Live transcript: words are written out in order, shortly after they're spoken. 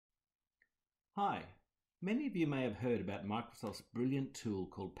Hi, many of you may have heard about Microsoft's brilliant tool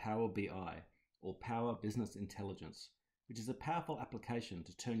called Power BI, or Power Business Intelligence, which is a powerful application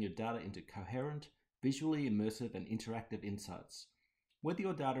to turn your data into coherent, visually immersive and interactive insights. Whether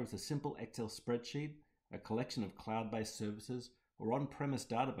your data is a simple Excel spreadsheet, a collection of cloud-based services, or on-premise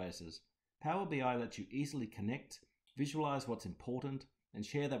databases, Power BI lets you easily connect, visualize what's important, and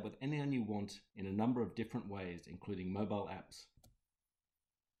share that with anyone you want in a number of different ways, including mobile apps.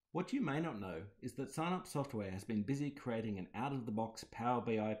 What you may not know is that Signup Software has been busy creating an out-of-the-box Power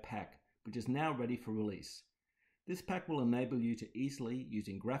BI pack, which is now ready for release. This pack will enable you to easily,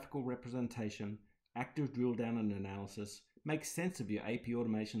 using graphical representation, active drill down and analysis, make sense of your AP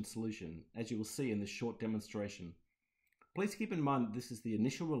automation solution, as you will see in this short demonstration. Please keep in mind that this is the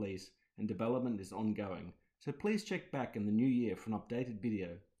initial release and development is ongoing, so please check back in the new year for an updated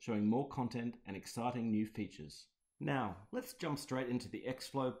video showing more content and exciting new features. Now, let's jump straight into the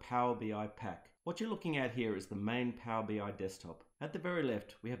ExFlow Power BI pack. What you're looking at here is the main Power BI desktop. At the very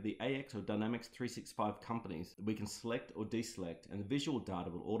left, we have the AX or Dynamics 365 companies that we can select or deselect, and the visual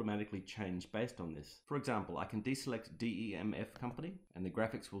data will automatically change based on this. For example, I can deselect DEMF company and the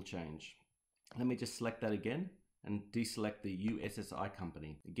graphics will change. Let me just select that again and deselect the USSI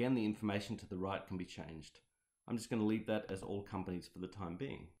company. Again, the information to the right can be changed. I'm just going to leave that as all companies for the time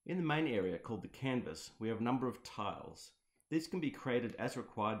being. In the main area called the canvas, we have a number of tiles. These can be created as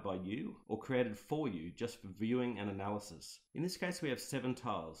required by you or created for you just for viewing and analysis. In this case, we have 7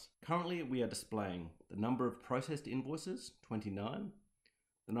 tiles. Currently, we are displaying the number of processed invoices, 29,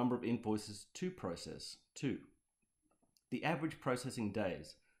 the number of invoices to process, 2, the average processing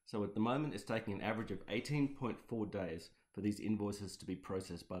days. So at the moment, it's taking an average of 18.4 days for these invoices to be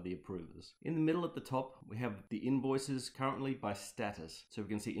processed by the approvers. In the middle at the top, we have the invoices currently by status. So we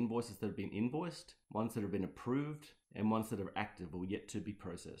can see invoices that have been invoiced, ones that have been approved, and ones that are active or yet to be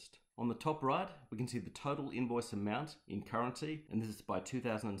processed. On the top right, we can see the total invoice amount in currency, and this is by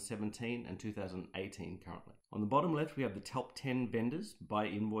 2017 and 2018 currently. On the bottom left, we have the top 10 vendors by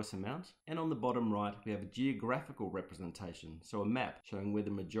invoice amount, and on the bottom right, we have a geographical representation, so a map showing where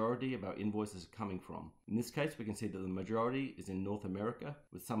the majority of our invoices are coming from. In this case, we can see that the majority is in North America,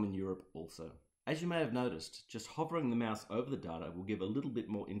 with some in Europe also. As you may have noticed, just hovering the mouse over the data will give a little bit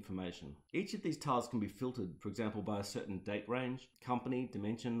more information. Each of these tiles can be filtered, for example, by a certain date range, company,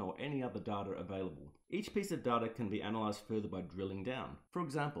 dimension, or any other data available. Each piece of data can be analyzed further by drilling down. For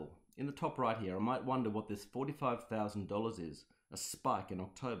example, in the top right here, I might wonder what this $45,000 is, a spike in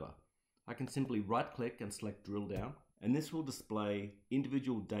October. I can simply right-click and select Drill Down, and this will display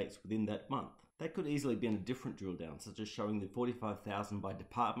individual dates within that month. That could easily be in a different drill down, such as showing the $45,000 by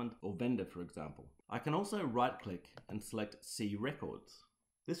department or vendor, for example. I can also right-click and select See Records.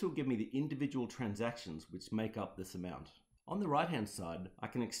 This will give me the individual transactions which make up this amount. On the right-hand side, I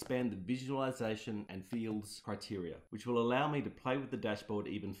can expand the visualization and fields criteria, which will allow me to play with the dashboard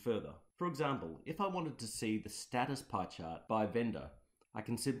even further. For example, if I wanted to see the status pie chart by vendor, I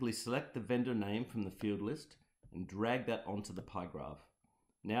can simply select the vendor name from the field list and drag that onto the pie graph.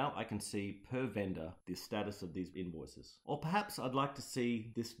 Now I can see per vendor the status of these invoices. Or perhaps I'd like to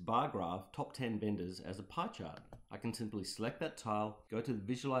see this bar graph, top 10 vendors, as a pie chart. I can simply select that tile, go to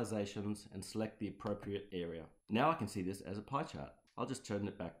the visualizations and select the appropriate area. Now I can see this as a pie chart. I'll just turn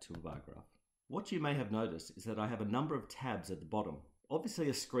it back to a bar graph. What you may have noticed is that I have a number of tabs at the bottom. Obviously,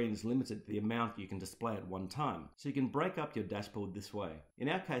 a screen is limited to the amount you can display at one time, so you can break up your dashboard this way. In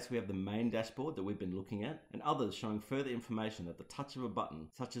our case, we have the main dashboard that we've been looking at, and others showing further information at the touch of a button,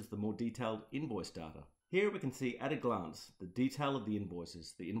 such as the more detailed invoice data. Here we can see at a glance the detail of the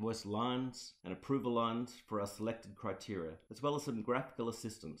invoices, the invoice lines and approval lines for our selected criteria, as well as some graphical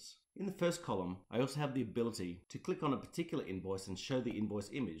assistance. In the first column, I also have the ability to click on a particular invoice and show the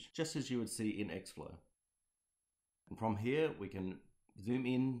invoice image, just as you would see in ExFlow. And from here, we can zoom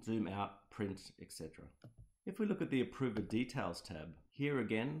in, zoom out, print, etc. If we look at the Approver Details tab, here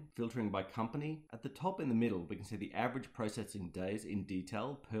again, filtering by company, at the top in the middle, we can see the average processing days in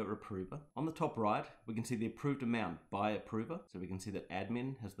detail per approver. On the top right, we can see the approved amount by approver. So we can see that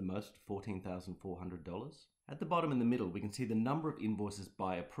admin has the most, $14,400. At the bottom in the middle, we can see the number of invoices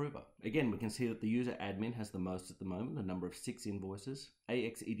by approver. Again, we can see that the user admin has the most at the moment, a number of 6 invoices.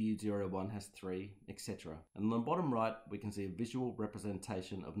 AXEDU01 has 3, etc. And on the bottom right, we can see a visual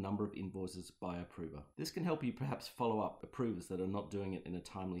representation of number of invoices by approver. This can help you perhaps follow up approvers that are not doing it in a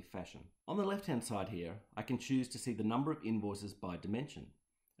timely fashion. On the left-hand side here, I can choose to see the number of invoices by dimension.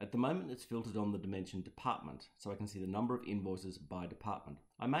 At the moment, it's filtered on the dimension department, so I can see the number of invoices by department.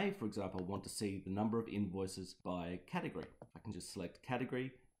 I may, for example, want to see the number of invoices by category. I can just select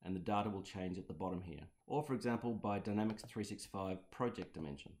category and the data will change at the bottom here. Or for example, by Dynamics 365 project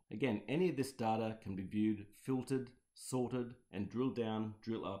dimension. Again, any of this data can be viewed, filtered, sorted, and drilled down,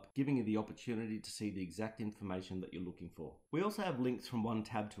 drill up, giving you the opportunity to see the exact information that you're looking for. We also have links from one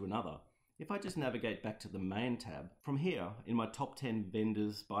tab to another. If I just navigate back to the main tab, from here in my top 10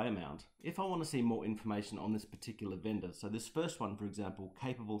 vendors by amount, if I want to see more information on this particular vendor, so this first one, for example,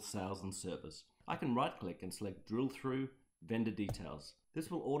 capable sales and service, I can right click and select drill through vendor details. This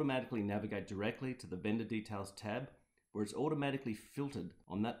will automatically navigate directly to the vendor details tab, where it's automatically filtered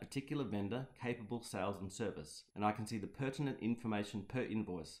on that particular vendor, capable sales and service. And I can see the pertinent information per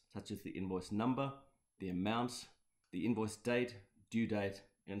invoice, such as the invoice number, the amount, the invoice date, due date,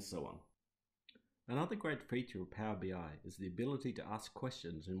 and so on. Another great feature of Power BI is the ability to ask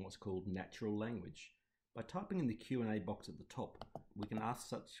questions in what's called natural language. By typing in the Q&A box at the top, we can ask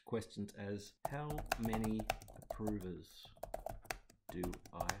such questions as, how many approvers do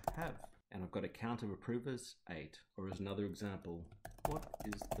I have? And I've got a count of approvers, 8. Or as another example, what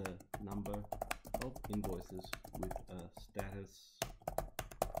is the number of invoices with a status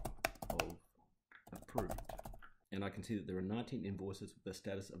of approved? And I can see that there are 19 invoices with the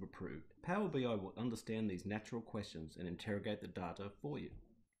status of approved. Power BI will understand these natural questions and interrogate the data for you.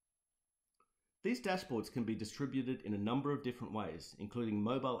 These dashboards can be distributed in a number of different ways, including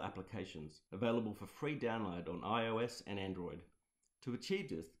mobile applications, available for free download on iOS and Android. To achieve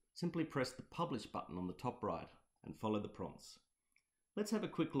this, simply press the Publish button on the top right and follow the prompts. Let's have a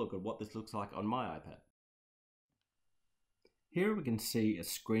quick look at what this looks like on my iPad. Here we can see a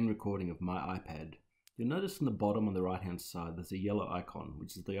screen recording of my iPad. You'll notice in the bottom on the right hand side there's a yellow icon,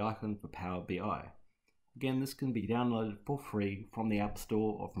 which is the icon for Power BI. Again, this can be downloaded for free from the App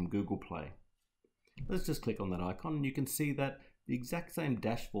Store or from Google Play. Let's just click on that icon and you can see that the exact same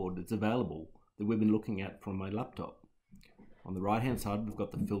dashboard is available that we've been looking at from my laptop. On the right hand side we've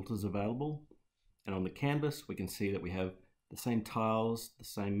got the filters available, and on the canvas we can see that we have the same tiles, the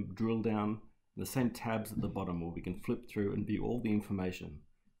same drill down, and the same tabs at the bottom where we can flip through and view all the information,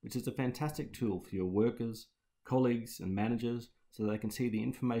 which is a fantastic tool for your workers, colleagues and managers so they can see the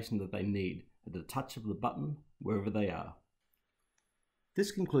information that they need at the touch of the button wherever they are.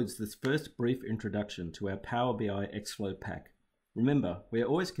 This concludes this first brief introduction to our Power BI ExFlow pack. Remember, we are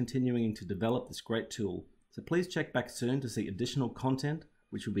always continuing to develop this great tool, so please check back soon to see additional content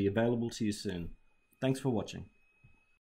which will be available to you soon. Thanks for watching.